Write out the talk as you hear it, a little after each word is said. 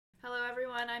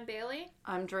everyone. I'm Bailey.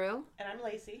 I'm Drew. And I'm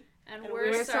Lacey. And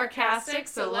we're sarcastic,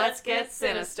 so let's get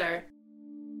sinister.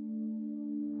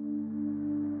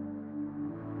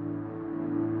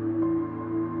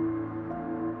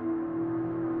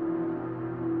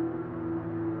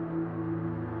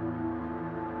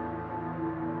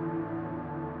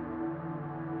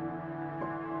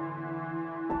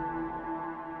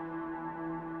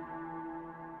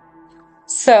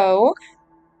 So,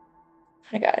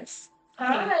 hi guys.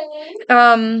 Hi.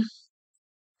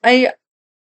 I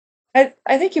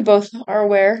I think you both are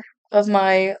aware of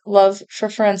my love for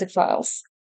forensic files.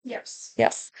 Yes.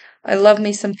 Yes. I love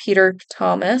me some Peter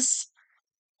Thomas.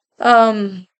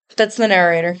 That's the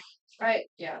narrator. Right.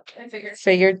 Yeah. I figured.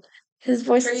 Figured his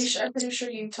voice I'm pretty sure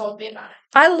you told me about it.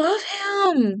 I love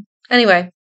him.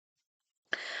 Anyway,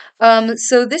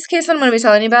 so this case that I'm going to be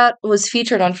telling you about was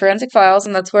featured on Forensic Files,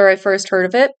 and that's where I first heard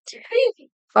of it.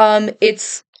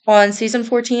 It's on season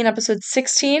 14, episode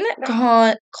 16,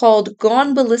 called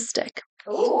Gone Ballistic.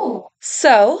 Ooh.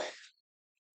 So,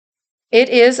 it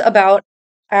is about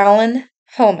Alan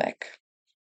Helmick.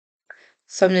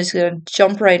 So I'm just going to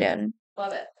jump right in.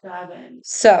 Love it.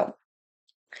 So,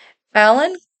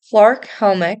 Alan Clark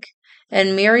Helmick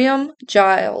and Miriam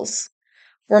Giles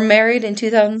were married in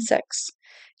 2006.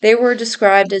 They were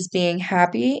described as being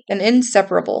happy and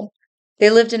inseparable. They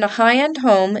lived in a high-end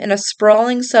home in a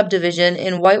sprawling subdivision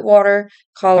in Whitewater,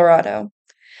 Colorado.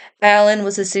 Alan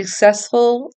was a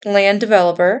successful land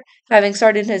developer, having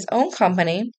started his own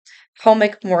company,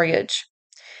 Helmick Mortgage.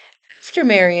 After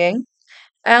marrying,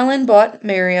 Alan bought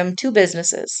Miriam two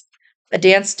businesses, a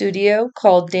dance studio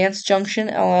called Dance Junction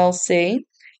LLC,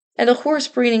 and a horse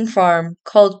breeding farm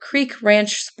called Creek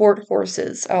Ranch Sport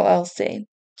Horses LLC.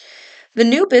 The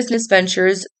new business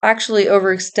ventures actually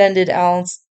overextended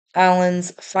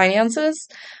Alan's finances,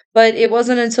 but it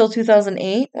wasn't until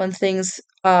 2008 when things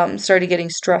started getting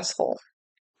stressful.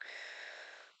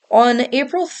 On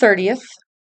April 30th,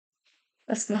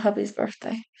 that's my hubby's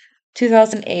birthday,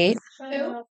 2008.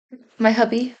 Who? My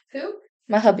hubby. Who?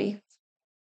 My hubby.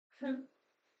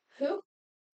 Who?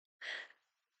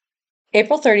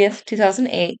 April 30th,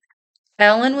 2008.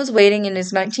 Alan was waiting in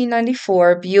his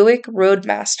 1994 Buick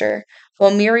Roadmaster while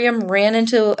Miriam ran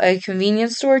into a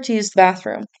convenience store to use the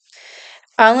bathroom.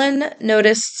 Alan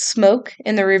noticed smoke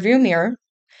in the rearview mirror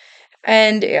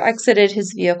and exited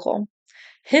his vehicle.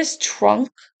 His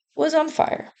trunk was on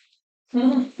fire.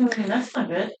 That's not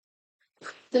good.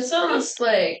 This sounds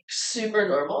like super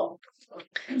normal.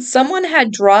 Someone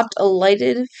had dropped a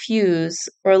lighted fuse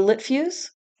or lit fuse?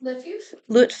 Lit fuse?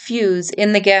 Lit fuse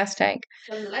in the gas tank.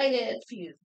 A lighted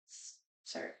fuse.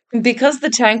 Sorry. Because the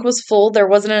tank was full, there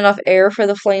wasn't enough air for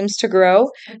the flames to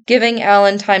grow, giving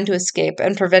Alan time to escape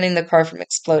and preventing the car from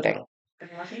exploding.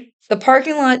 The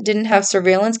parking lot didn't have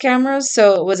surveillance cameras,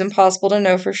 so it was impossible to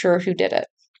know for sure who did it.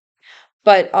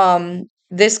 But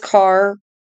this car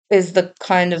is the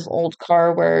kind of old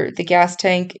car where the gas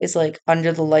tank is like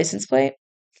under the license plate.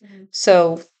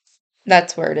 So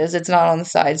that's where it is. It's not on the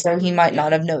side, so he might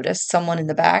not have noticed someone in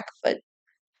the back, but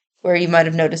where you might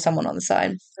have noticed someone on the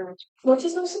side. What's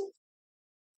his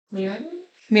name?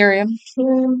 Miriam.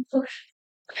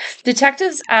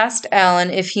 Detectives asked Alan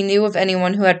if he knew of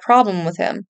anyone who had problem with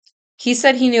him. He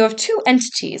said he knew of two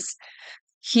entities.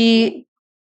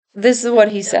 This is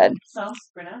what he said.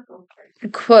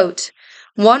 Quote,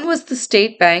 one was the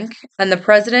state bank and the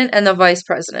president and the vice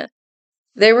president.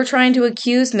 They were trying to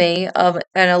accuse me of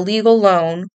an illegal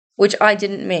loan, which I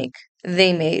didn't make.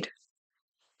 They made.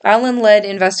 Alan led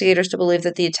investigators to believe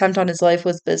that the attempt on his life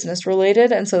was business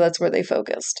related, and so that's where they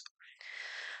focused.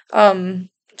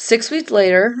 6 weeks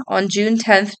later, on June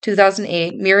 10th,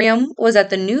 2008, Miriam was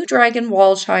at the New Dragon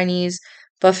Wall Chinese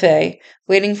buffet,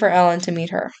 waiting for Alan to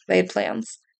meet her. They had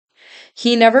plans.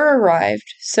 He never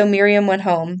arrived, so Miriam went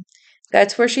home.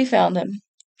 That's where she found him,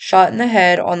 shot in the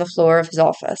head on the floor of his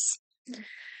office.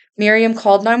 Miriam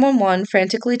called 911,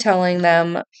 frantically telling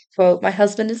them, quote, my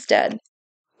husband is dead.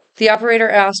 The operator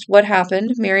asked what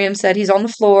happened. Miriam said he's on the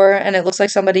floor and it looks like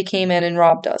somebody came in and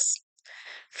robbed us.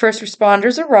 First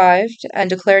responders arrived and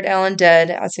declared Alan dead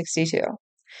at 62.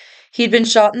 He'd been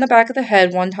shot in the back of the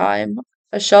head one time.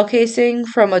 A shell casing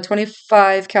from a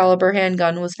 .25 caliber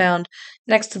handgun was found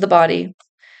next to the body.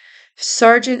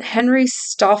 Sergeant Henry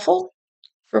Stoffel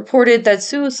reported that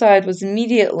suicide was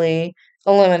immediately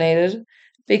eliminated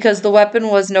because the weapon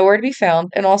was nowhere to be found,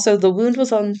 and also the wound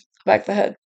was on the back of the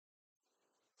head.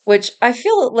 Which I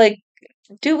feel like,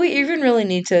 do we even really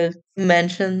need to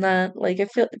mention that? Like, I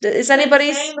feel, is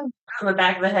anybody's... On the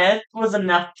back of the head was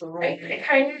enough to roll. It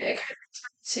kind of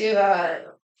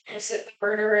is it the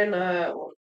murder in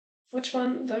which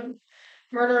one? The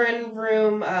murder in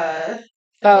room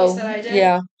case that I did.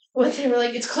 yeah. When they were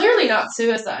like, it's clearly not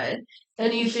suicide.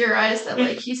 And you theorize that,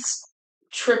 like, he's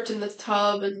tripped in the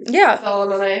tub and Yeah. fell on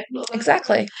the knife.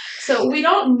 Exactly. So we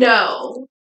don't know.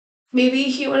 Maybe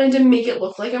he wanted to make it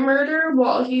look like a murder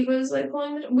while he was, like,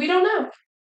 pulling the... We don't know.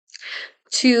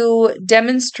 To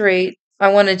demonstrate, I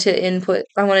wanted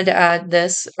to add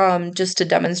this, just to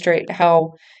demonstrate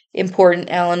how important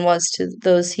Alan was to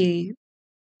those he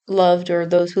loved or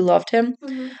those who loved him.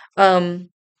 Mm-hmm.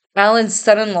 Alan's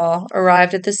son-in-law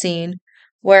arrived at the scene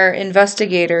where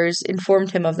investigators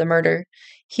informed him of the murder.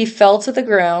 He fell to the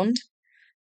ground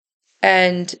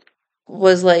and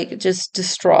was like just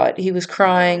distraught. He was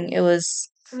crying. It was,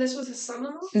 And this was his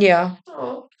son-in-law? yeah.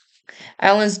 Oh.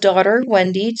 Alan's daughter,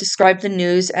 Wendy, described the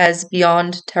news as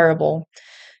beyond terrible.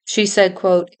 She said,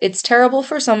 quote, "It's terrible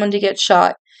for someone to get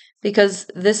shot because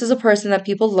this is a person that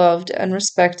people loved and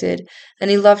respected, and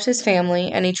he loved his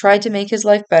family, and he tried to make his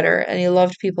life better, and he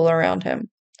loved people around him."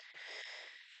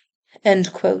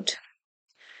 End quote.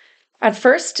 At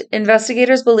first,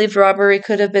 investigators believed robbery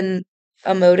could have been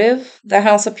a motive. The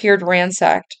house appeared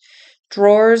ransacked.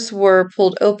 Drawers were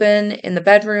pulled open in the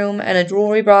bedroom, and a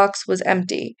jewelry box was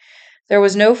empty. There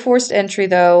was no forced entry,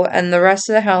 though, and the rest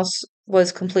of the house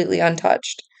was completely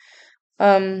untouched.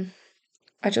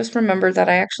 I just remembered that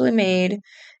I actually made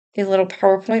a little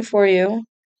PowerPoint for you.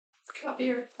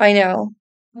 Copier. I know.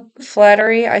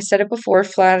 Flattery, I said it before,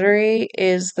 flattery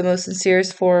is the most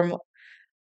sincerest form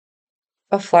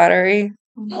of flattery.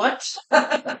 What?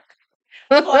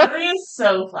 Flattery is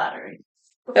so flattering.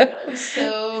 I'm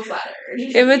so flattered.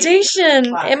 Imitation.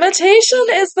 Flattery. Imitation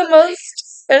is the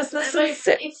most, is the It's like,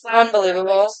 sincere. it's flattered,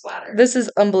 Unbelievable. like flattered. This is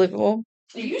unbelievable.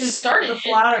 You Just started the it.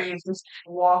 flattery is just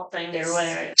wafting your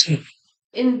way.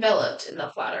 Enveloped in the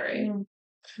flattery.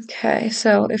 Okay,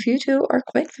 so if you two are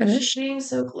quite She's finished, being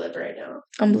so glib right now.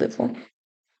 unbelievable.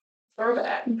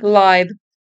 Throwback. Live.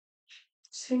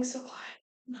 She's being so glib.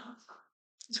 No,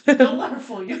 don't let her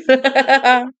fool you.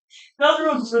 Another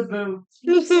one's a boo.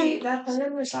 You see, that part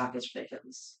of my sock is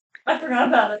ridiculous. I forgot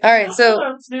about it. All right, so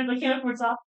Dude, I can't afford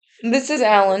sock. this is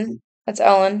Alan. That's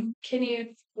Ellen. Can you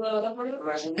blow it up a little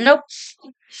bit more? Nope.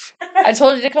 I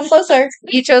told you to come closer.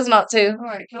 You chose not to.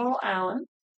 Alright, no Alan.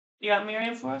 You got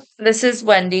Miriam for us? This is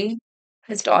Wendy,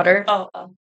 his daughter, Oh.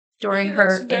 during She her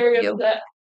looks very interview. upset.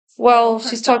 Well, Her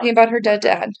she's dad. talking about her dead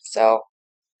dad. So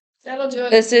That'll do it.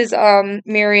 this is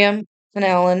Miriam and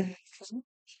Alan.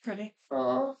 Pretty.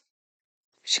 Aw.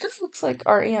 She kind of looks like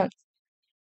our aunt.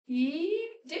 Yeah,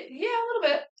 a little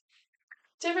bit.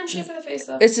 Different shape of the face,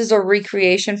 though. This is a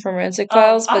recreation from Forensic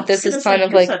Files, but this is kind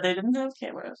of you like said they didn't have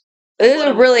cameras. this is what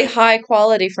a it was really like. high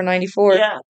quality for '94.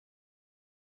 Yeah.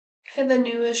 Had the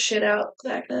newest shit out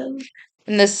back then.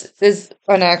 And this is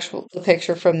an actual the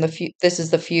picture from the this is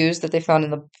the fuse that they found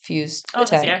in the fuse Oh,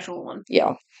 that's the tank. actual one.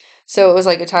 Yeah. So it was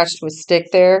like attached to a stick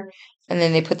there, and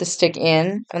then they put the stick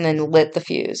in and then lit the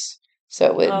fuse. So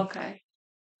it would, Okay.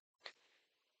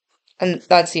 and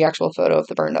that's the actual photo of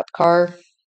the burned up car.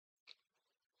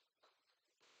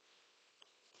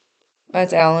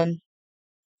 That's Alan.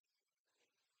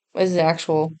 This is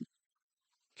actual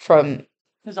from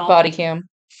His own- body cam.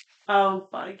 Oh,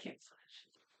 body cam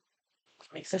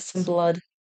footage. Makes There's sense. some blood.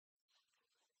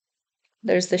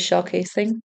 There's the shell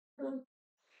casing.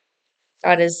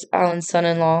 That is Alan's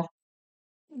son-in-law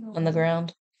on the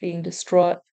ground, being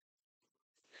distraught.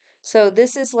 So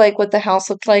this is like what the house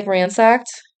looked like ransacked.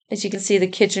 As you can see, the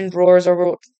kitchen drawers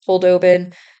are pulled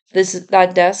open.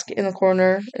 That desk in the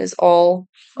corner is all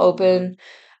open.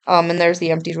 And there's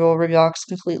the empty jewelry box,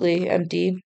 completely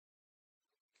empty.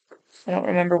 I don't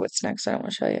remember what's next. I don't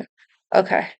want to show you.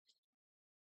 Okay.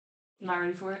 Not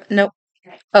ready for it? Nope.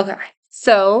 Okay. Okay.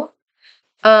 So,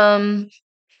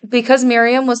 because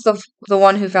Miriam was the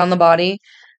one who found the body,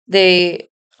 they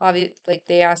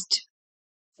they asked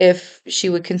if she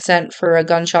would consent for a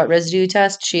gunshot residue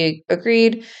test. She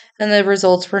agreed, and the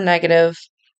results were negative.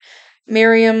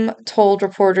 Miriam told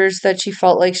reporters that she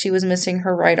felt like she was missing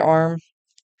her right arm.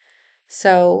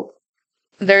 So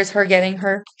there's her getting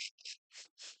her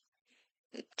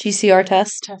GCR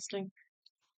test, Testing.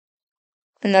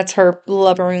 and that's her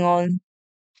blubbering on.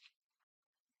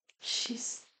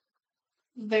 She's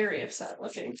very upset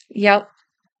looking. Yep.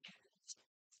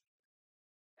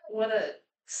 What a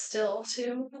still,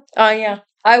 too. Oh, yeah.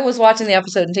 I was watching the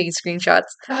episode and taking screenshots.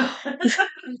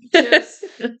 Just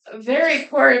a very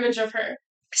poor image of her.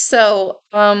 So,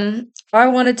 I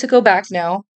wanted to go back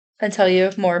now and tell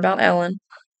you more about Alan.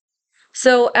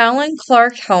 So, Alan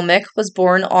Clark Helmick was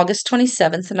born August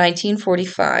 27th,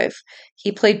 1945.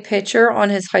 He played pitcher on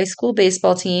his high school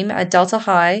baseball team at Delta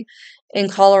High in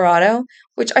Colorado,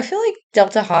 which I feel like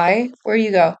Delta High, where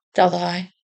you go? Delta High.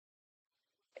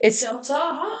 It's Delta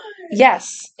High.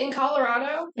 yes. In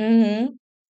Colorado? Mm-hmm.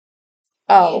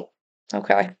 Oh,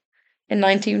 okay. In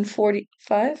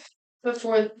 1945?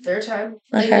 Before their time.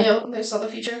 Okay. They knew. They saw the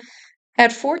future.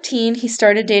 At 14, he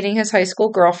started dating his high school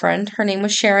girlfriend. Her name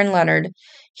was Sharon Leonard.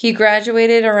 He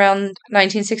graduated around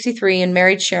 1963 and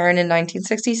married Sharon in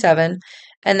 1967,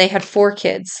 and they had 4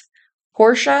 kids: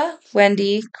 Portia,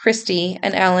 Wendy, Christy,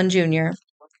 and Alan Jr.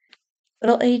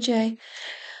 Little AJ.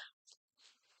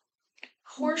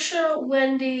 Portia,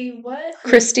 Wendy, what?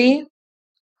 Christy.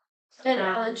 And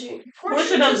Alan Jr.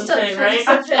 Portia doesn't say, right?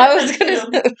 I was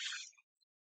gonna say.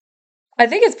 I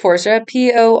think it's Portia.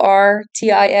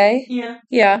 Portia. Yeah.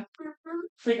 Yeah.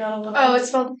 Oh, it's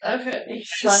spelled. Okay.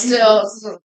 Still.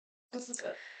 This is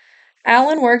good.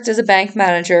 Alan worked as a bank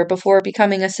manager before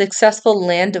becoming a successful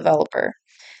land developer.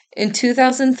 In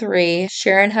 2003,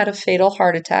 Sharon had a fatal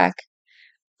heart attack.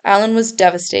 Alan was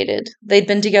devastated. They'd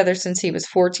been together since he was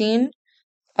 14.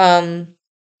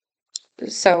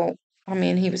 So, I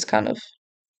mean, he was kind of,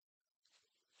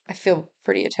 I feel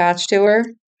pretty attached to her.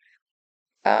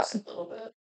 Just a little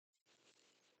bit.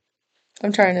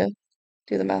 I'm trying to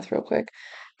do the math real quick.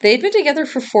 They'd been together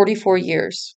for 44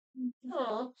 years.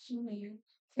 Oh.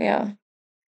 Yeah.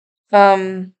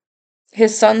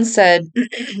 His son said,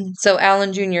 so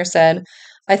Alan Jr. said,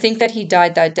 I think that he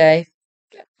died that day,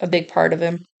 a big part of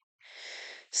him.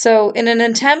 So, in an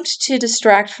attempt to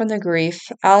distract from the grief,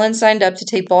 Alan signed up to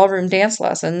take ballroom dance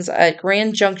lessons at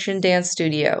Grand Junction Dance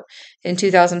Studio in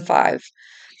 2005.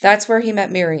 That's where he met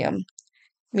Miriam.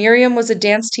 Miriam was a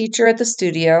dance teacher at the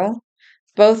studio.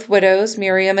 Both widows,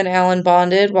 Miriam and Alan,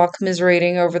 bonded while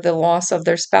commiserating over the loss of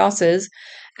their spouses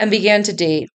and began to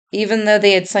date, even though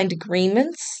they had signed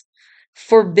agreements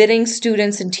forbidding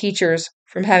students and teachers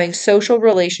from having social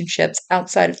relationships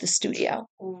outside of the studio.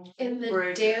 In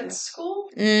the dance school?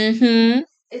 Mm-hmm.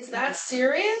 Is that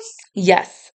serious?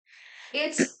 Yes.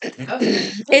 It's okay.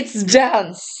 It's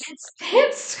dance. It's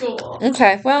dance school.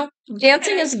 Okay, well,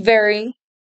 dancing is very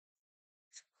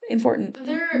important.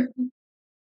 They're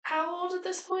how old at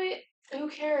this point? Who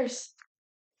cares?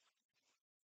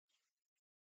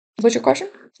 What's your question?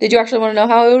 Did you actually want to know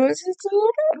how old it was?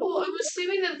 Well, I'm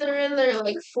assuming that they're in their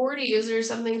like 40s or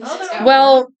something.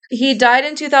 Well, he died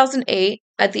in 2008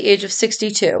 at the age of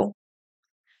 62.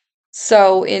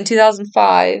 So in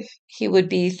 2005, he would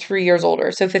be 3 years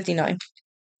older, so 59.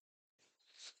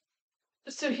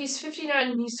 So he's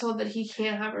 59 and he's told that he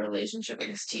can't have a relationship with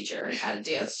his teacher at a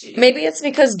dance studio. Maybe it's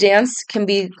because dance can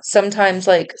be sometimes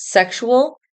like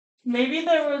sexual. Maybe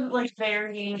there were like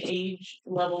varying age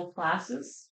level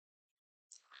classes.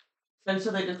 And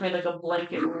so they just made like a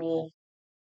blanket rule.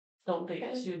 Don't date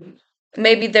students.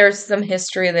 Maybe there's some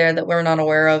history there that we're not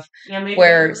aware of, Yeah,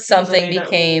 where something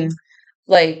became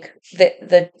like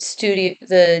the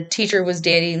teacher was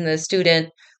dating the student,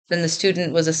 then the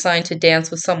student was assigned to dance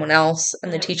with someone else,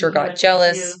 and the teacher got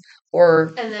jealous,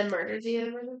 or and then murdered the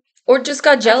other person. Or just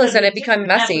got jealous and it became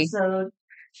messy. Episode.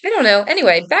 I don't know.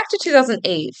 Anyway, back to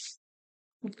 2008.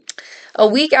 A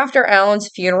week after Alan's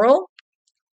funeral.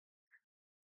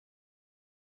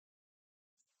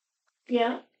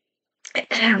 Yeah.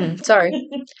 Sorry.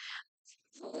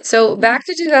 So back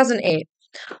to 2008.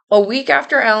 A week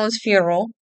after Alan's funeral,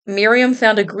 Miriam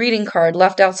found a greeting card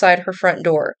left outside her front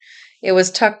door. It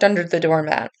was tucked under the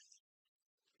doormat.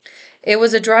 It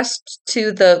was addressed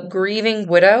to the grieving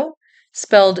widow,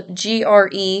 spelled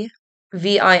Greving.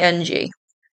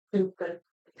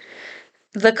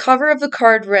 The cover of the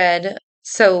card read,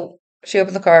 so she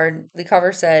opened the card, the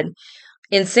cover said,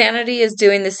 Insanity is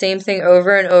doing the same thing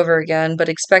over and over again, but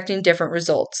expecting different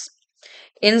results.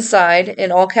 Inside,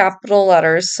 in all capital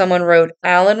letters, someone wrote,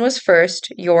 Alan was first,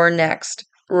 you're next.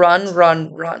 Run,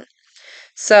 run, run.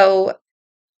 So,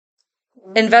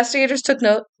 investigators took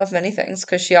note of many things,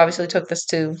 because she obviously took this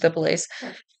to the police.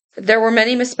 There were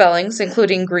many misspellings,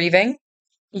 including grieving,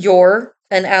 your,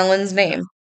 and Alan's name.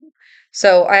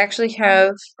 So, I actually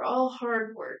have... For all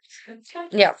hard work.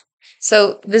 Yeah.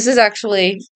 So, this is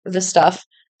actually the stuff.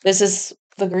 This is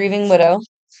the grieving widow.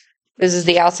 This is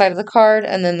the outside of the card,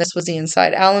 and then this was the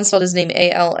inside. Alan spelled his name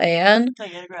Alan.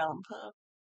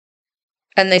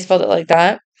 And they spelled it like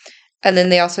that. And then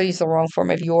they also used the wrong form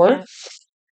of your.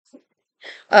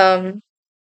 Did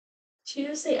you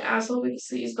just say asshole because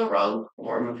they used the wrong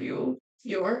form of your?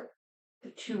 They're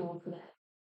too old for that.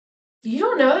 You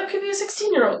don't know. That could be a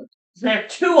 16-year-old. They're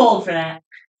too old for that.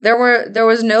 There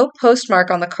was no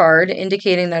postmark on the card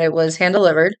indicating that it was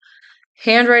hand-delivered.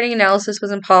 Handwriting analysis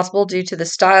was impossible due to the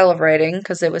style of writing,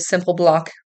 because it was simple block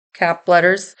cap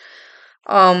letters.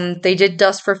 They did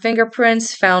dust for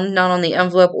fingerprints, found none on the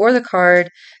envelope or the card.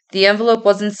 The envelope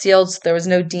wasn't sealed, so there was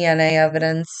no DNA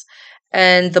evidence.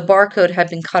 and the barcode had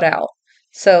been cut out.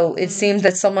 So it seemed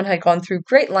that someone had gone through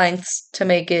great lengths to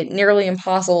make it nearly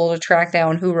impossible to track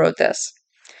down who wrote this.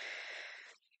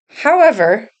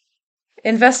 However,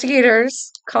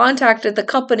 investigators contacted the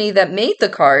company that made the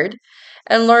card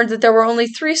and learned that there were only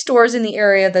 3 stores in the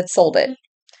area that sold it.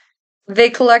 They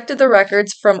collected the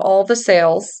records from all the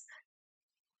sales,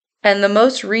 and the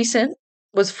most recent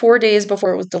was 4 days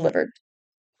before it was delivered.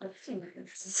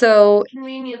 So,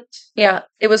 Convenient. yeah,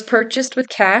 it was purchased with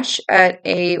cash at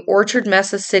a Orchard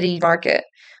Mesa City market,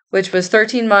 which was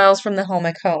 13 miles from the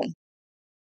Helmick home.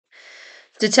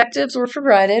 Detectives were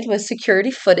provided with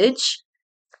security footage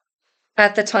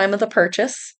at the time of the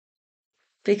purchase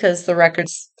because the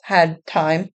records had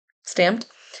time stamped.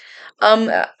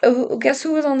 Guess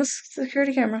who was on the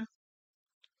security camera?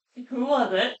 Who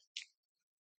was it?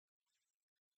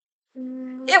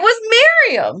 It was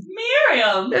Miriam.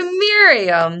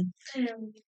 Miriam.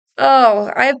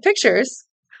 Oh, I have pictures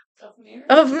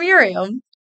of Miriam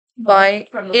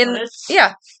From the footage?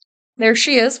 yeah. There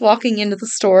she is walking into the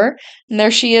store, and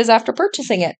there she is after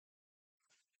purchasing it.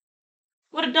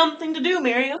 What a dumb thing to do,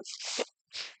 Miriam.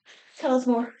 Tell us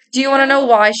more. Do you want to know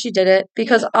why she did it?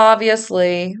 Because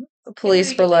obviously the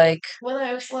police were like, when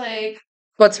I was like,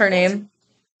 what's her name?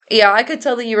 Yeah, I could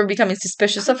tell that you were becoming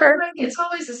suspicious of her. It's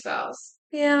always the spouse.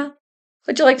 Yeah.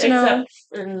 Would you like to know?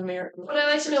 Except in Miriam. Would I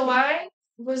like to know why?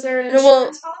 Was there an Well,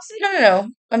 insurance policy? No.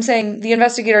 I'm saying the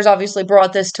investigators obviously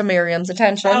brought this to Miriam's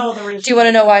attention. Oh, the reason. Do you want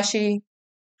to know why she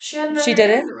She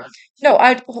did it? No,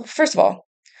 well, first of all,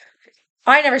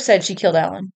 I never said she killed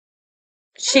Alan.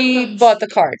 She bought the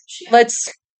card.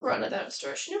 Let's run at that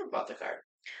store. She never bought the card.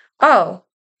 Oh,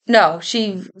 no,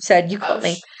 she said you killed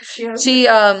me.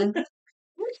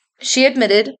 She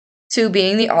admitted to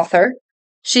being the author.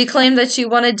 She claimed that she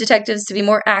wanted detectives to be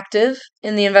more active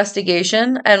in the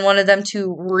investigation and wanted them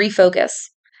to refocus.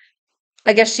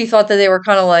 I guess she thought that they were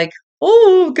kind of like,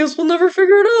 oh, guess we'll never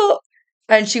figure it out.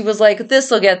 And she was like,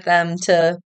 this will get them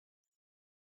to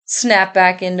snap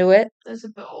back into it. There's a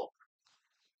bill.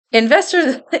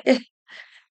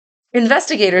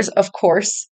 Investigators, of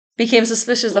course, became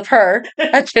suspicious of her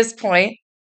at this point.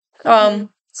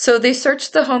 So they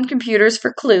searched the home computers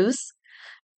for clues.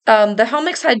 The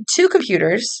Helmicks had 2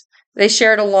 computers. They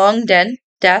shared a long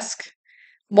desk.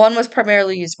 One was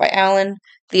primarily used by Alan,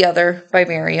 the other by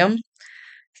Miriam.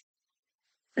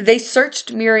 They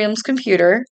searched Miriam's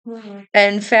computer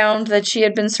and found that she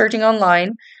had been searching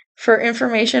online for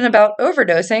information about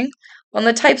overdosing on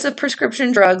the types of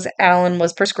prescription drugs Alan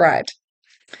was prescribed.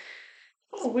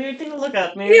 Oh, weird thing to look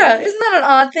up, maybe. Yeah, isn't that an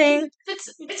odd thing? It's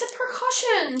a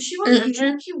precaution. She wasn't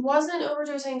drunk. He wasn't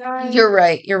overdosing, guys. You're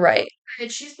right.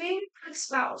 She's being a good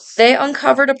spouse. They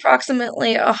uncovered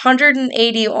approximately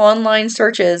 180 online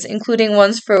searches, including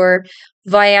ones for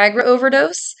Viagra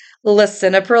overdose,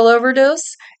 lisinopril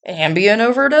overdose, Ambien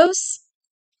overdose.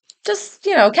 Just,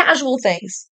 casual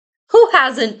things. Who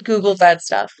hasn't Googled that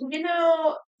stuff?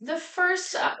 The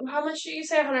first, how much did you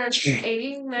say?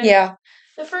 180? Yeah.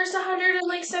 The first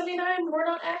 179 were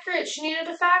not accurate. She needed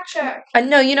a fact check.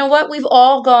 No, you know what? We've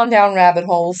all gone down rabbit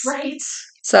holes. Right.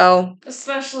 So.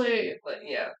 Especially,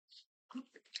 yeah.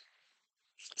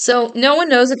 So, no one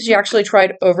knows if she actually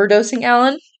tried overdosing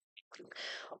Alan.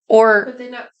 Or. Could they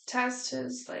not test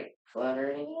his, blood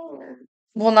or anything? Or?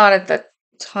 Well, not at the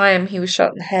time he was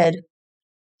shot in the head.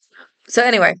 So,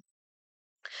 anyway.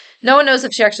 No one knows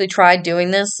if she actually tried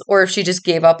doing this or if she just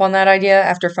gave up on that idea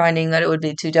after finding that it would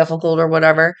be too difficult or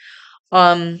whatever.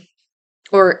 If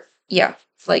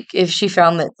she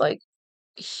found that,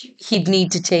 he'd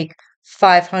need to take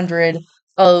 500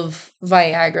 of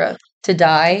Viagra to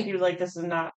die. You're like, this is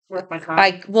not worth my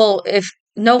time. If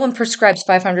no one prescribes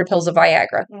 500 pills of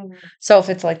Viagra. Mm-hmm. So if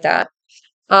it's like that.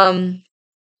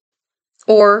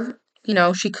 Or,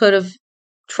 she could have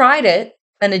tried it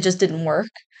and it just didn't work.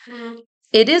 Mm-hmm.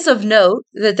 It is of note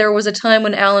that there was a time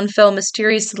when Alan fell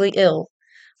mysteriously ill,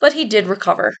 but he did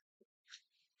recover.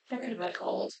 That could have been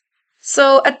cold.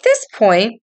 So at this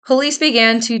point, police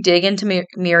began to dig into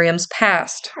Miriam's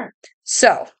past.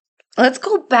 So let's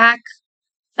go back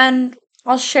and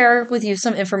I'll share with you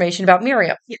some information about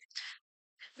Miriam. Yeah.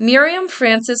 Miriam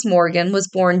Frances Morgan was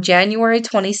born January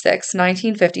 26,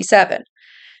 1957.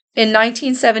 In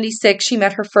 1976, she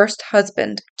met her first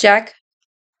husband, Jack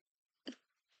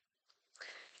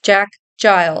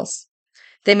Giles.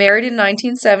 They married in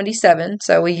 1977,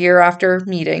 so a year after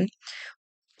meeting.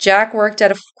 Jack worked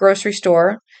at a grocery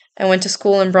store and went to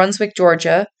school in Brunswick,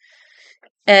 Georgia.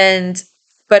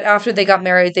 But after they got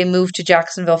married, they moved to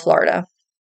Jacksonville, Florida.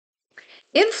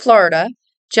 In Florida,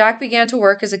 Jack began to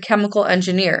work as a chemical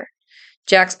engineer.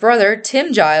 Jack's brother,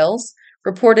 Tim Giles,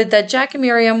 reported that Jack and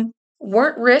Miriam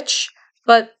weren't rich,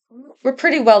 but were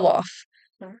pretty well off.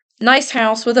 Nice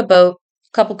house with a boat,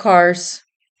 couple cars.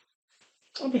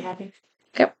 I'll be happy.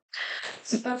 Yep.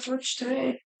 That's rich to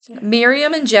me.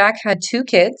 Miriam and Jack had 2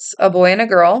 kids, a boy and a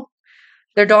girl.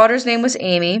 Their daughter's name was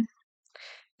Amy.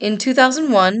 In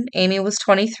 2001, Amy was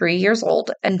 23 years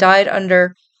old and died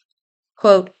under,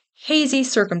 quote, hazy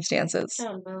circumstances,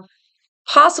 Oh no.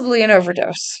 possibly an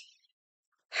overdose.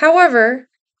 However,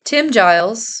 Tim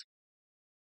Giles,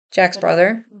 Jack's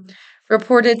brother,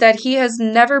 reported that he has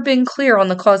never been clear on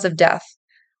the cause of death.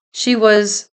 She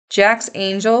was Jack's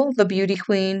angel, the beauty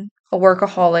queen, a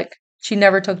workaholic. She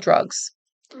never took drugs.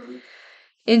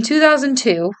 In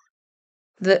 2002,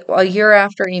 a year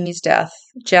after Amy's death,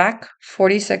 Jack,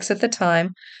 46 at the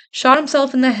time, shot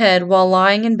himself in the head while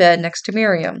lying in bed next to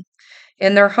Miriam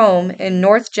in their home in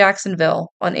North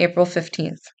Jacksonville on April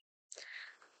 15th.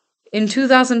 In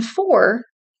 2004,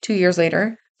 2 years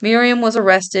later, Miriam was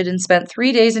arrested and spent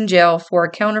 3 days in jail for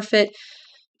a counterfeit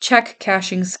check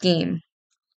cashing scheme.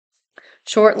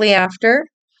 Shortly after,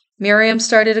 Miriam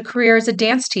started a career as a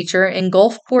dance teacher in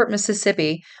Gulfport,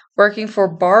 Mississippi, working for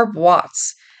Barb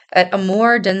Watts at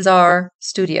Amour Denzar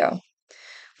Studio.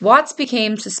 Watts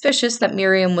became suspicious that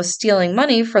Miriam was stealing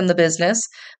money from the business,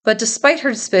 but despite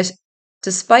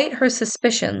her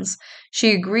suspicions,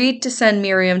 she agreed to send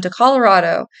Miriam to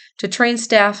Colorado to train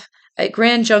staff at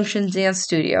Grand Junction Dance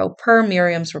Studio per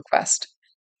Miriam's request.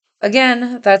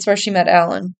 Again, that's where she met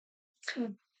Alan.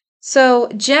 So,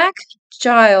 Jack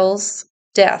Giles'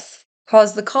 death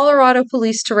caused the Colorado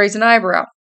police to raise an eyebrow.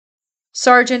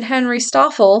 Sergeant Henry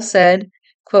Stoffel said,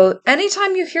 quote,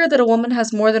 anytime you hear that a woman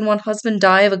has more than one husband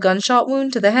die of a gunshot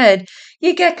wound to the head,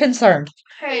 you get concerned.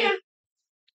 Hey.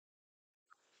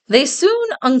 They soon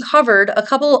uncovered a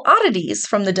couple oddities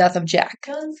from the death of Jack.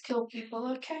 Guns kill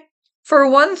people, okay? For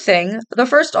one thing, the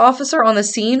first officer on the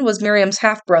scene was Miriam's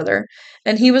half-brother,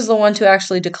 and he was the one to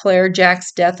actually declare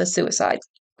Jack's death a suicide.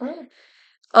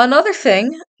 Another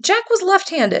thing, Jack was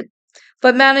left-handed,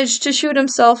 but managed to shoot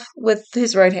himself with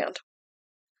his right hand.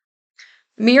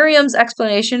 Miriam's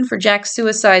explanation for Jack's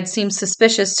suicide seemed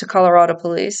suspicious to Colorado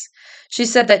police. She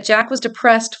said that Jack was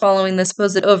depressed following the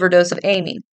supposed overdose of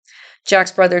Amy.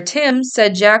 Jack's brother Tim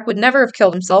said Jack would never have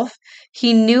killed himself.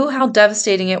 He knew how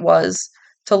devastating it was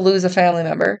to lose a family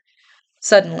member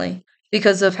suddenly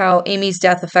because of how Amy's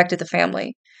death affected the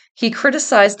family. He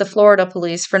criticized the Florida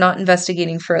police for not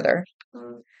investigating further.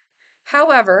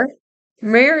 However,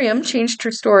 Miriam changed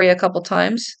her story a couple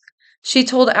times. She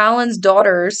told Alan's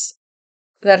daughters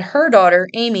that her daughter,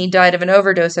 Amy, died of an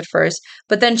overdose at first,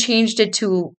 but then changed it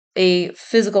to a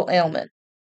physical ailment.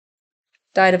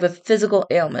 Died of a physical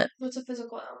ailment. What's a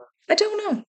physical ailment? I don't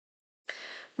know.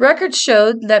 Records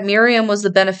showed that Miriam was the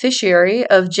beneficiary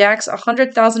of Jack's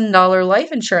 $100,000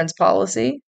 life insurance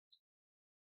policy.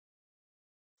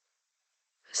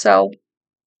 So,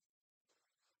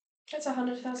 That's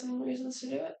 100,000 reasons to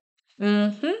do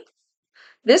it.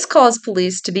 This caused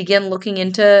police to begin looking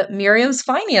into Miriam's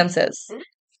finances.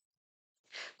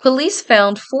 Police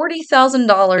found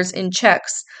 $40,000 in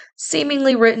checks,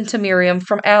 seemingly written to Miriam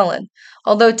from Alan,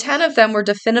 although 10 of them were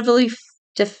definitively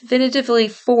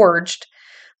forged,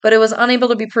 but it was unable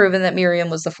to be proven that Miriam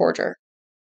was the forger.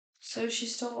 So she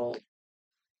stole.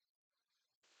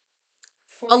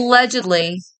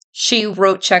 Allegedly, she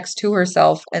wrote checks to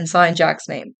herself and signed Jack's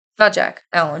name. Not Jack,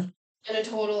 Alan. And a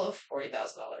total of $40,000.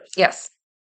 Yes.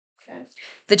 Okay.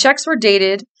 The checks were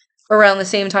dated around the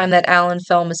same time that Alan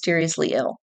fell mysteriously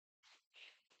ill.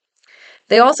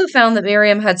 They also found that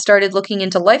Miriam had started looking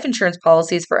into life insurance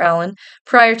policies for Alan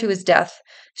prior to his death.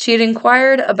 She had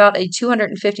inquired about a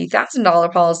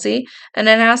 $250,000 policy and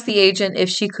had asked the agent if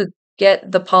she could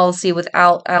get the policy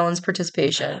without Alan's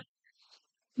participation.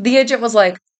 The agent was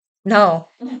like, no.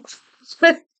 No,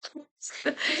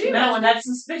 and that's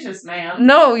suspicious, man.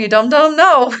 No, you dum-dum,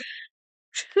 no.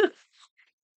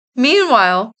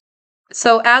 Meanwhile,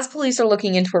 so as police are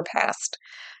looking into her past,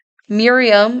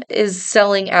 Miriam is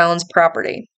selling Alan's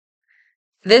property.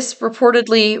 This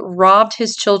reportedly robbed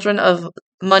his children of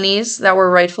monies that were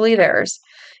rightfully theirs.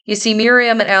 You see,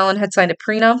 Miriam and Alan had signed a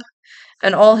prenup,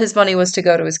 and all his money was to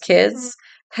go to his kids.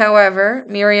 However,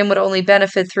 Miriam would only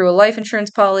benefit through a life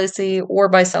insurance policy or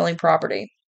by selling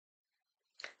property.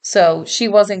 So she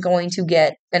wasn't going to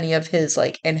get any of his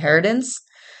inheritance.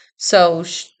 So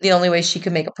the only way she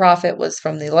could make a profit was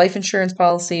from the life insurance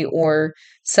policy or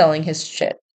selling his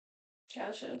shit.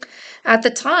 Gotcha. At the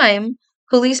time,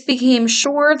 police became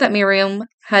sure that Miriam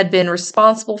had been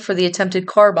responsible for the attempted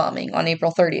car bombing on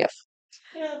April 30th.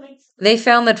 Yeah, that makes sense. They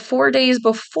found that 4 days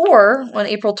before, on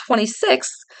April 26th,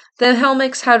 the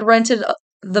Helmicks had rented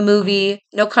the movie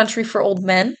No Country for Old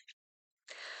Men.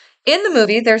 In the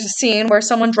movie, there's a scene where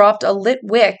someone dropped a lit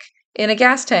wick in a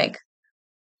gas tank.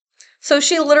 So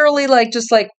she literally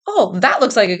oh, that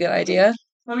looks like a good idea.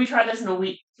 Let me try this in a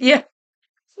week. Yeah.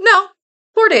 No,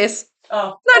 4 days.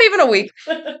 Oh. Not even a week.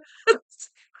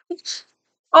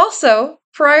 Also,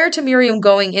 prior to Miriam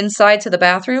going inside to the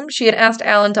bathroom, she had asked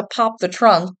Alan to pop the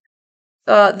trunk.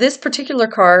 This particular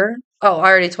car, oh, I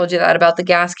already told you that about the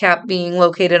gas cap being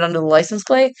located under the license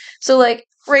plate. So,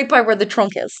 right by where the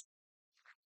trunk is.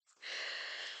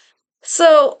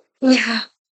 So, yeah.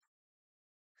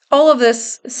 All of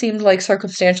this seemed like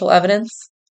circumstantial evidence.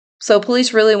 So,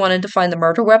 police really wanted to find the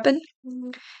murder weapon.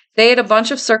 They had a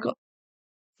bunch of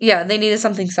Yeah, they needed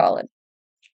something solid.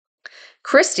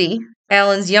 Christy,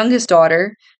 Alan's youngest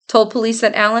daughter, told police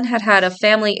that Alan had had a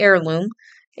family heirloom,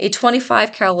 a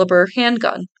 25 caliber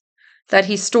handgun that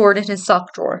he stored in his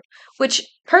sock drawer, which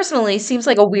personally seems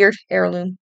like a weird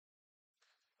heirloom.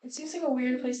 It seems like a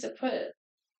weird place to put it.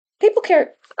 People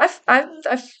care. I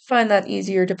find that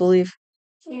easier to believe.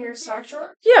 In your sock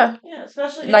drawer? Yeah. Yeah,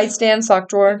 especially Nightstand, sock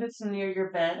drawer. if it's near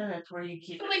your bed and it's where you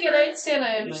keep But like a nightstand,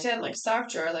 I understand. Like sock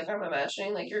drawer, like I'm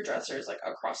imagining like your dresser is like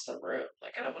across the room.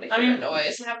 Like I don't want to hear a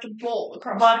noise and have to bolt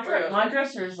across the room. My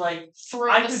dresser is like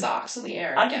throwing the socks in the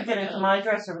air. I could get into my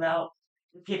dresser without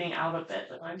getting out of it.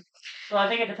 So I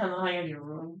think it depends on how you have your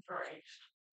room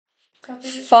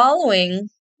arranged.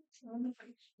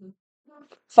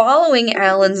 Following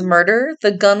Alan's murder,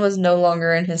 the gun was no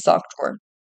longer in his sock drawer.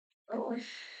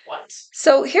 What?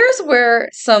 So here's where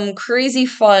some crazy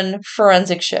fun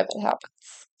forensic shit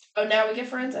happens. Oh, now we get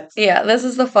forensics? Yeah, this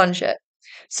is the fun shit.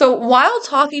 So while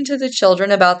talking to the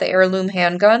children about the heirloom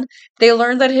handgun, they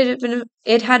learned that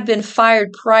it had been fired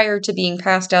prior to being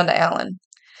passed down to Alan.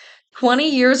 20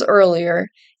 years earlier,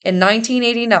 in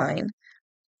 1989,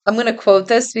 I'm going to quote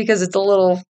this because it's a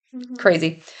little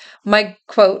crazy. My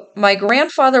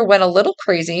grandfather went a little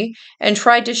crazy and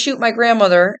tried to shoot my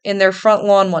grandmother in their front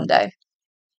lawn one day.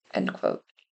 End quote.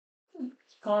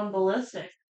 Gone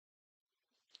ballistic.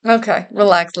 Okay,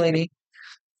 relax, lady.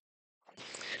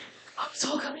 Oh, it's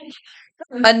all coming.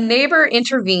 A neighbor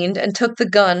intervened and took the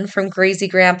gun from Crazy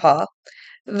Grandpa.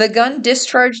 The gun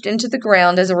discharged into the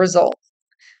ground as a result.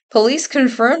 Police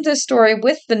confirmed this story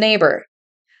with the neighbor.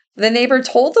 The neighbor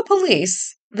told the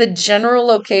police the general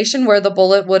location where the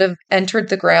bullet would have entered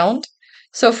the ground.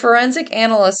 So forensic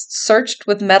analysts searched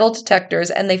with metal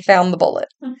detectors and they found the bullet.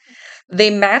 They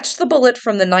matched the bullet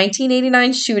from the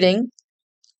 1989 shooting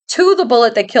to the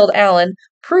bullet that killed Alan,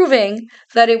 proving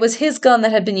that it was his gun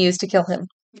that had been used to kill him.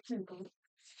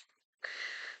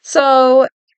 So,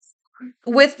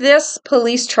 with this,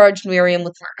 police charged Miriam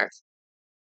with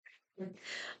murder.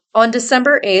 On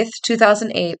December 8th,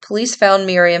 2008, police found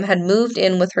Miriam had moved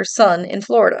in with her son in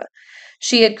Florida.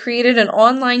 She had created an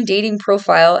online dating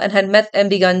profile and had met and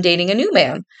begun dating a new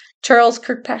man, Charles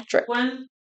Kirkpatrick.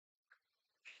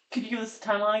 Could you give us the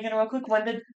timeline again real quick? When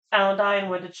did Alan die and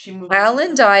when did she move?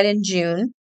 Alan died in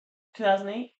June.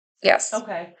 2008? Yes.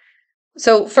 Okay.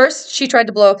 So first she tried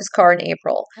to blow up his car in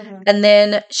April. Mm-hmm. And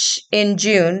then in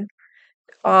June,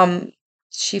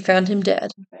 she found him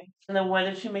dead. Okay. And then when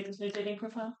did she make this new dating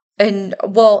profile? And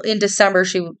in December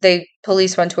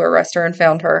police went to arrest her and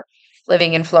found her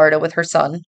living in Florida with her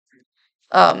son.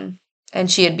 And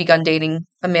she had begun dating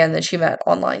a man that she met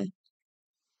online.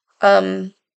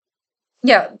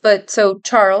 Yeah, but so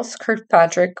Charles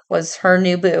Kirkpatrick was her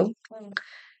new boo.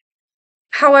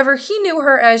 However, he knew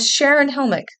her as Sharon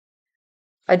Helmick.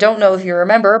 I don't know if you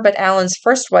remember, but Alan's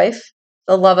first wife,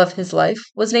 the love of his life,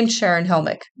 was named Sharon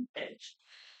Helmick.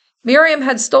 Miriam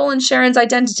had stolen Sharon's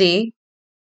identity.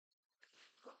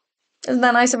 Isn't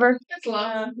that nice of her? That's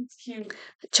love. It's cute.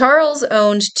 Charles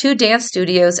owned 2 dance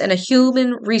studios and a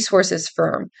human resources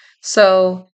firm,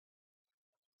 so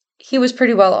he was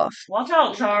pretty well off. Watch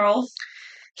out, Charles.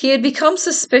 He had become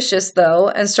suspicious, though,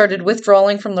 and started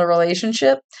withdrawing from the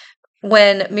relationship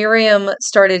when Miriam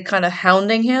started kind of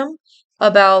hounding him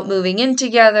about moving in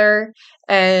together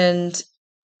and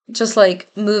just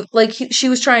she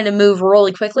was trying to move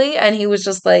really quickly, and he was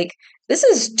just like, this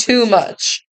is too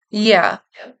much. Yeah.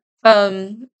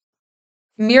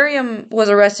 Miriam was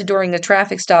arrested during a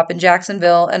traffic stop in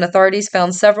Jacksonville, and authorities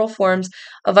found several forms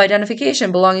of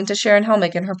identification belonging to Sharon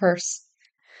Helmick in her purse.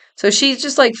 So she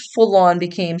just full on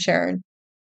became Sharon.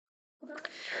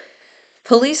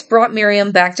 Police brought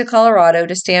Miriam back to Colorado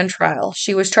to stand trial.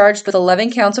 She was charged with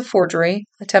 11 counts of forgery,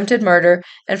 attempted murder,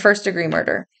 and first-degree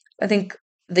murder. I think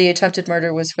the attempted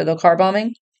murder was for the car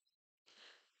bombing.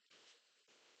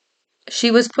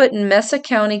 She was put in Mesa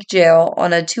County Jail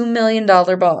on a $2 million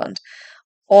bond.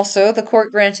 Also, the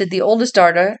court granted the oldest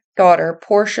daughter,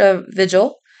 Portia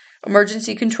Vigil,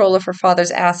 emergency control of her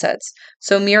father's assets.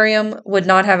 So Miriam would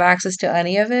not have access to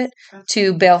any of it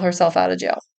to bail herself out of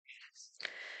jail.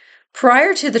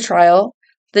 Prior to the trial,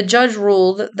 the judge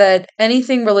ruled that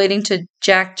anything relating to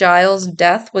Jack Giles'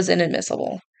 death was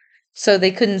inadmissible. So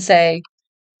they couldn't say,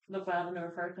 Look what happened to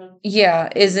her first husband. yeah,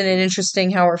 isn't it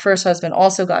interesting how her first husband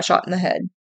also got shot in the head?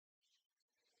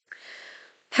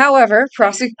 However,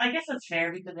 I guess that's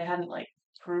fair because they hadn't like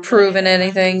proven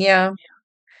anything, yeah.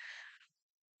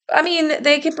 I mean,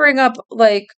 they can bring up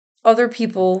like other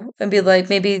people and be like,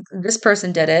 maybe this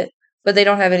person did it, but they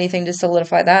don't have anything to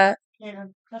solidify that. Yeah,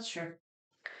 that's true.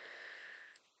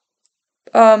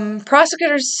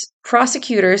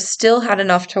 Prosecutors still had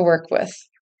enough to work with.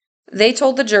 They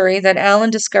told the jury that Alan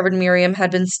discovered Miriam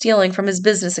had been stealing from his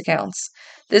business accounts.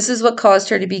 This is what caused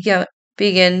her to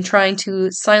begin trying to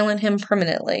silence him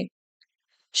permanently.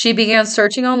 She began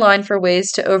searching online for ways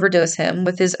to overdose him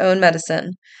with his own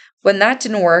medicine. When that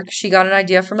didn't work, she got an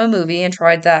idea from a movie and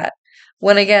tried that.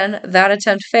 When again that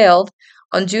attempt failed,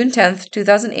 on June 10th,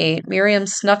 2008, Miriam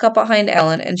snuck up behind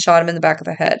Alan and shot him in the back of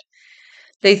the head.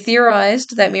 They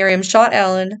theorized that Miriam shot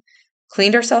Alan,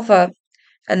 cleaned herself up,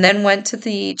 and then went to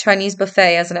the Chinese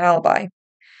buffet as an alibi.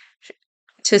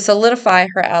 To solidify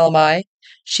her alibi,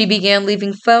 she began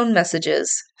leaving phone messages,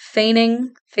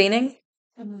 feigning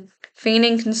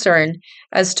concern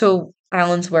as to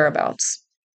Alan's whereabouts.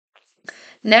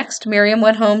 Next, Miriam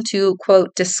went home to,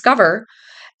 quote, discover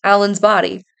Alan's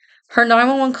body. Her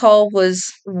 911 call was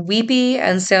weepy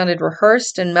and sounded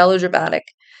rehearsed and melodramatic.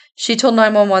 She told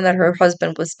 911 that her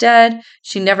husband was dead.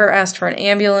 She never asked for an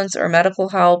ambulance or medical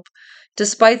help.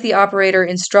 Despite the operator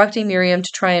instructing Miriam to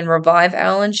try and revive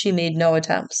Alan, she made no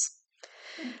attempts.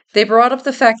 They brought up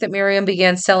the fact that Miriam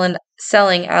began selling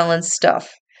Alan's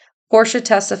stuff. Portia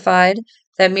testified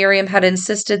that Miriam had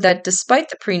insisted that despite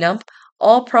the prenup,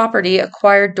 all property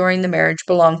acquired during the marriage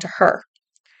belonged to her.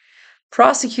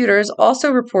 Prosecutors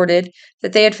also reported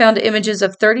that they had found images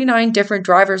of 39 different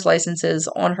driver's licenses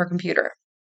on her computer.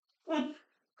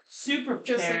 Super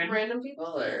just like random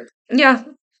people, or yeah,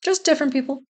 just different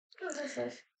people. Oh, that's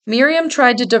nice. Miriam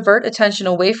tried to divert attention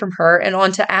away from her and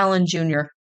onto Alan Jr.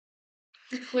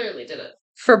 He clearly did it.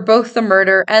 For both the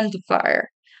murder and the fire.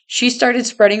 She started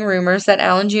spreading rumors that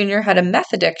Alan Jr. had a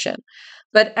meth addiction,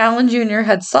 but Alan Jr.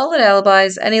 had solid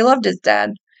alibis and he loved his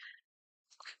dad.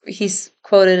 He's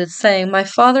quoted as saying, "My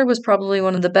father was probably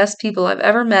one of the best people I've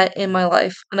ever met in my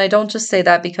life, and I don't just say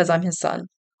that because I'm his son."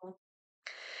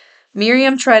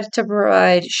 Miriam tried to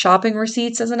provide shopping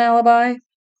receipts as an alibi.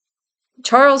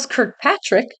 Charles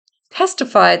Kirkpatrick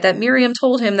testified that Miriam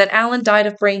told him that Alan died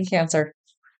of brain cancer.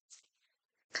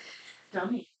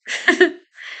 Dummy.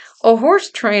 A horse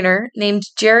trainer named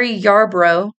Jerry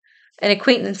Yarbrough, an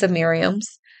acquaintance of Miriam's,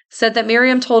 said that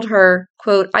Miriam told her,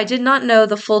 quote, "I did not know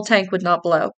the full tank would not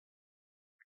blow."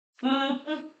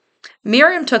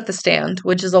 Miriam took the stand,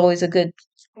 which is always a good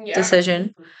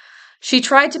decision. She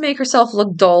tried to make herself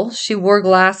look dull. She wore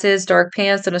glasses, dark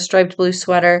pants, and a striped blue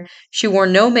sweater. She wore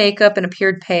no makeup and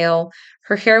appeared pale.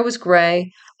 Her hair was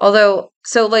gray. Although,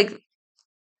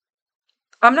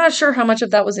 I'm not sure how much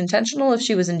of that was intentional if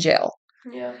she was in jail.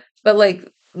 Yeah. But,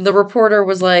 the reporter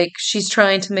was like, she's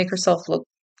trying to make herself look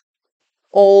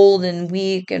old and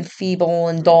weak and feeble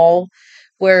and dull.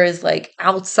 Whereas,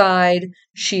 outside,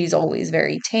 she's always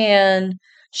very tan.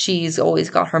 She's always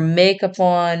got her makeup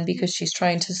on because she's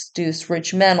trying to seduce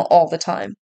rich men all the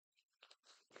time.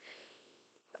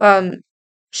 Again,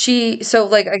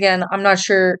 I'm not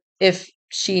sure if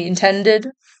she intended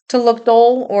to look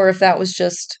dull or if that was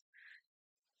just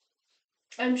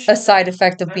a side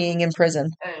effect of being in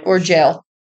prison or jail.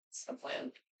 That's the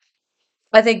plan.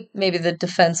 I think maybe the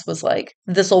defense was like,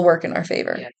 this will work in our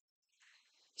favor. Yeah.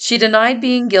 She denied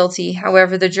being guilty.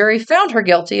 However, the jury found her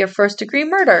guilty of first-degree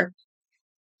murder.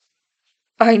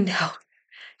 I know.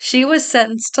 She was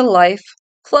sentenced to life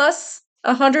plus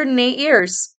 108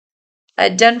 years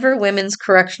at Denver Women's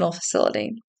Correctional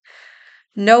Facility.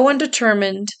 No one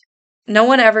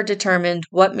ever determined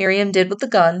what Miriam did with the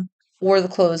gun or the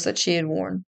clothes that she had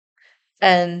worn.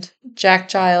 And Jack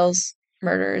Giles'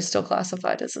 murder is still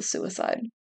classified as a suicide.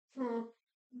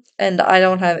 And I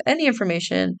don't have any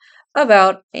information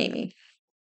about Amy.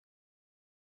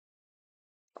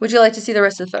 Would you like to see the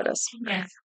rest of the photos? Yes.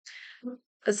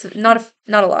 It's not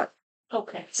a lot.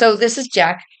 Okay. So this is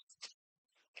Jack.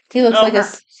 He looks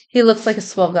like a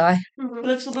swell guy. Mm-hmm.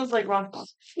 Looks like Ron.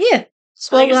 Yeah,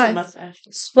 swell guy. Mustache.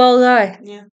 Swell guy.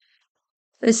 Yeah.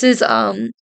 This is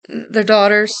their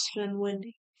daughters. And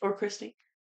Wendy or Christy.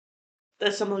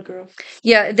 That's some of the girls.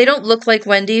 Yeah, they don't look like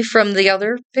Wendy from the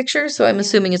other picture, so I'm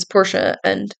assuming it's Portia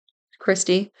and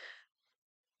Christy.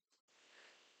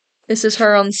 This is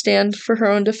her on the stand for her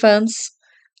own defense,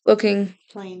 looking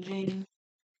Plain Jane.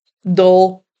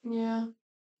 dull. Yeah.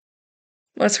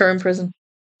 That's her in prison.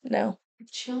 No.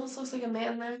 She almost looks like a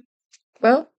man there.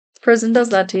 Well, prison does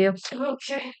that to you.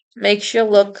 Okay. Makes you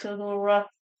look. It's a little rough.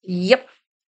 Yep.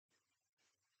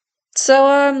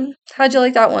 So, how'd you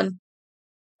like that one?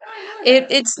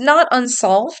 It's not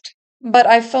unsolved, but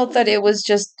I felt that it was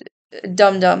just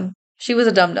dum-dum. She was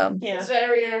a dum-dum. Yeah. It's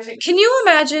very entertaining. Can you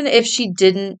imagine if she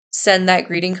didn't send that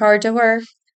greeting card to her?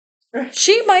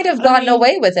 She might have gotten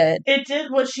away with it. It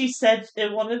did what she said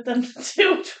it wanted them to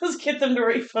do, which was get them to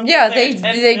refocus. Yeah, their they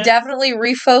attention. definitely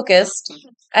refocused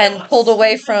and pulled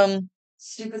away from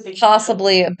Stupid thing.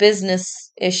 possibly a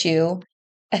business issue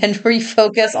and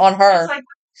refocus on her. It's like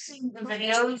seeing the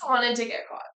videos. Wanted to get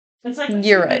caught. It's like when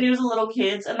You're you see right. videos of little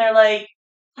kids and they're like,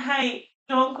 "Hey,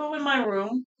 don't go in my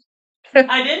room.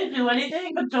 I didn't do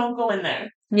anything, but don't go in there."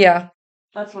 Yeah.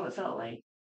 That's what it felt like.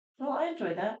 Well, I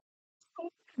enjoyed that.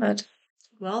 But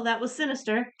Well, that was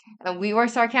sinister. we were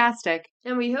sarcastic.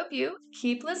 And we hope you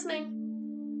keep listening.